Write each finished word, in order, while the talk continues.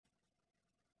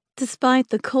Despite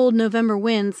the cold November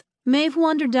winds, Maeve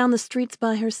wandered down the streets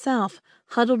by herself,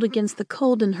 huddled against the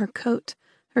cold in her coat,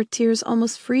 her tears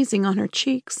almost freezing on her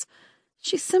cheeks.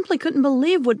 She simply couldn't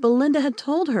believe what Belinda had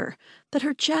told her, that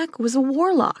her Jack was a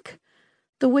warlock.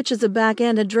 The witches of Back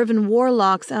End had driven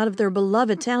warlocks out of their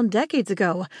beloved town decades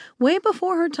ago, way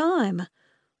before her time.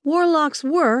 Warlocks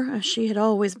were, as she had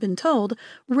always been told,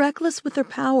 reckless with their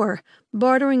power,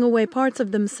 bartering away parts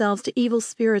of themselves to evil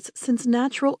spirits since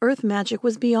natural earth magic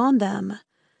was beyond them.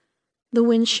 The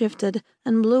wind shifted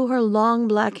and blew her long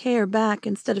black hair back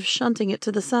instead of shunting it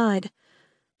to the side.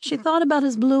 She thought about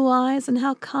his blue eyes and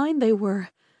how kind they were,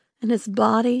 and his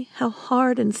body, how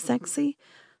hard and sexy.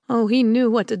 Oh, he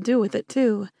knew what to do with it,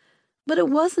 too. But it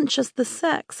wasn't just the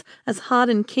sex, as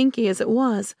hot and kinky as it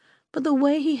was, but the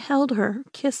way he held her,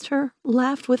 kissed her,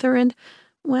 laughed with her, and,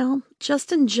 well,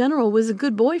 just in general was a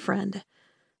good boyfriend.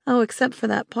 Oh, except for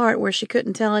that part where she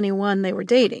couldn't tell anyone they were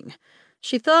dating.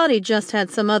 She thought he just had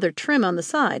some other trim on the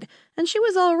side, and she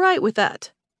was all right with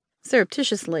that.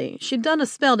 Surreptitiously, she'd done a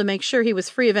spell to make sure he was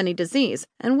free of any disease,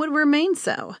 and would remain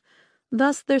so.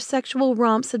 Thus their sexual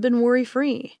romps had been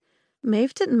worry-free.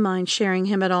 Maeve didn't mind sharing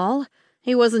him at all.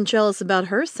 He wasn't jealous about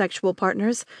her sexual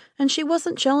partners, and she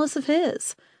wasn't jealous of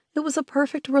his. It was a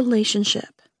perfect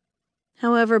relationship.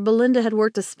 However, Belinda had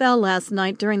worked a spell last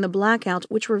night during the blackout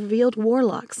which revealed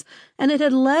warlocks, and it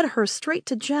had led her straight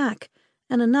to Jack,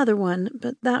 and another one,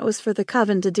 but that was for the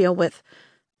coven to deal with.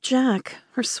 Jack,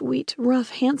 her sweet,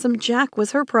 rough, handsome Jack,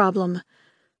 was her problem.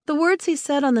 The words he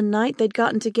said on the night they'd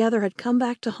gotten together had come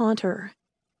back to haunt her.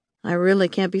 "I really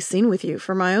can't be seen with you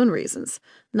for my own reasons,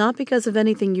 not because of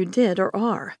anything you did or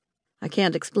are. I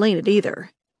can't explain it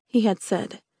either," he had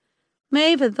said.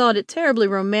 Maeve had thought it terribly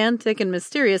romantic and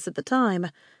mysterious at the time.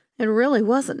 It really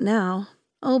wasn't now.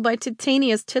 Oh, by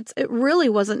Titania's tits, it really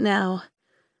wasn't now.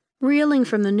 Reeling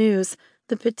from the news,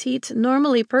 the petite,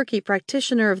 normally perky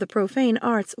practitioner of the profane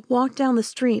arts walked down the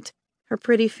street, her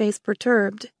pretty face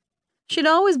perturbed. She'd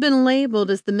always been labeled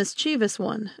as the mischievous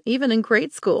one, even in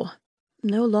grade school.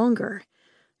 No longer.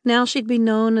 Now she'd be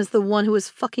known as the one who was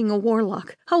fucking a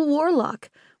warlock,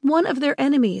 one of their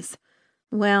enemies.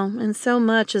 Well, in so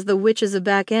much as the witches of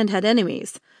Back End had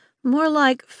enemies. More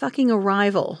like fucking a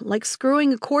rival, like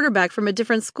screwing a quarterback from a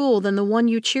different school than the one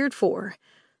you cheered for.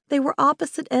 They were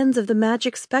opposite ends of the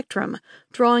magic spectrum,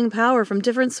 drawing power from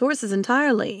different sources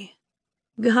entirely.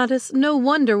 Goddess, no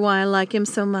wonder why I like him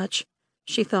so much,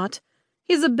 she thought.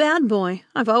 He's a bad boy.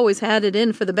 I've always had it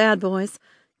in for the bad boys.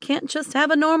 Can't just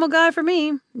have a normal guy for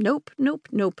me. Nope, nope,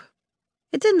 nope.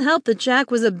 It didn't help that Jack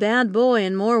was a bad boy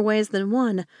in more ways than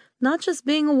one, not just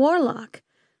being a warlock.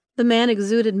 The man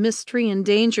exuded mystery and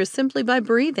danger simply by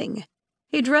breathing.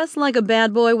 He dressed like a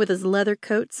bad boy with his leather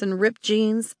coats and ripped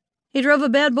jeans. He drove a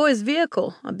bad boy's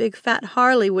vehicle, a big fat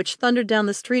Harley which thundered down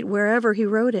the street wherever he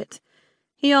rode it.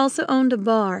 He also owned a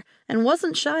bar and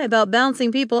wasn't shy about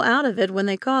bouncing people out of it when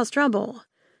they caused trouble.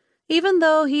 Even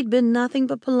though he'd been nothing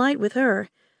but polite with her,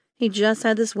 he just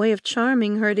had this way of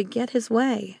charming her to get his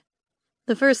way.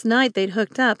 The first night they'd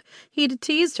hooked up, he'd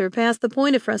teased her past the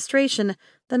point of frustration,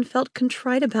 then felt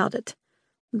contrite about it.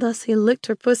 Thus he licked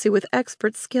her pussy with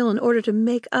expert skill in order to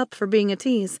make up for being a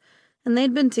tease, and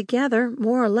they'd been together,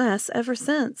 more or less, ever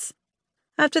since.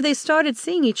 After they started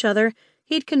seeing each other,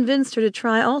 he'd convinced her to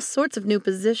try all sorts of new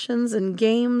positions and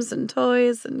games and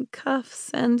toys and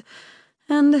cuffs and...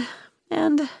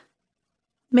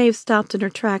 Maeve stopped in her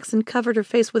tracks and covered her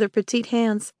face with her petite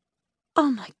hands. Oh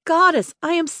my goddess,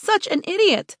 I am such an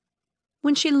idiot!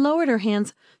 When she lowered her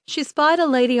hands, she spied a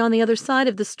lady on the other side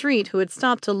of the street who had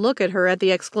stopped to look at her at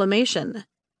the exclamation.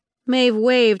 Maeve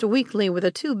waved weakly with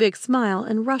a too big smile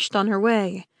and rushed on her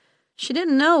way. She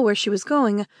didn't know where she was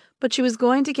going, but she was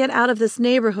going to get out of this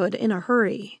neighborhood in a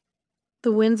hurry.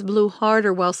 The winds blew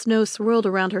harder while snow swirled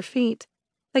around her feet.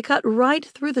 They cut right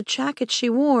through the jacket she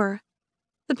wore.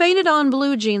 The painted-on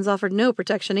blue jeans offered no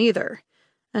protection either.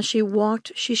 As she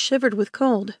walked, she shivered with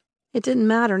cold. It didn't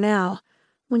matter now.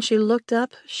 When she looked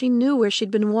up, she knew where she'd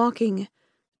been walking.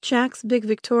 Jack's big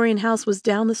Victorian house was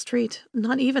down the street,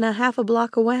 not even a half a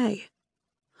block away.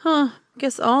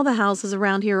 Guess all the houses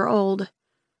around here are old,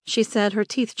 she said, her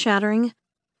teeth chattering.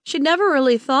 She'd never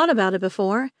really thought about it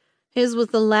before. His was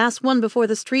the last one before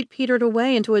the street petered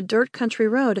away into a dirt country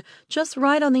road, just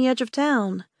right on the edge of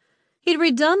town. He'd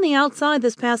redone the outside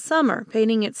this past summer,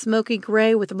 painting it smoky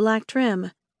gray with black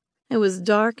trim. It was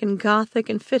dark and gothic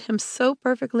and fit him so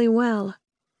perfectly well.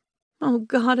 Oh,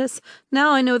 goddess,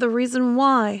 now I know the reason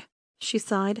why, she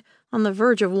sighed, on the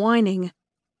verge of whining.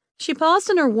 She paused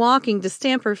in her walking to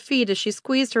stamp her feet as she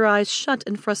squeezed her eyes shut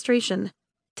in frustration.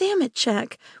 Damn it,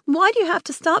 Jack, why do you have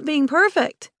to stop being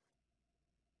perfect?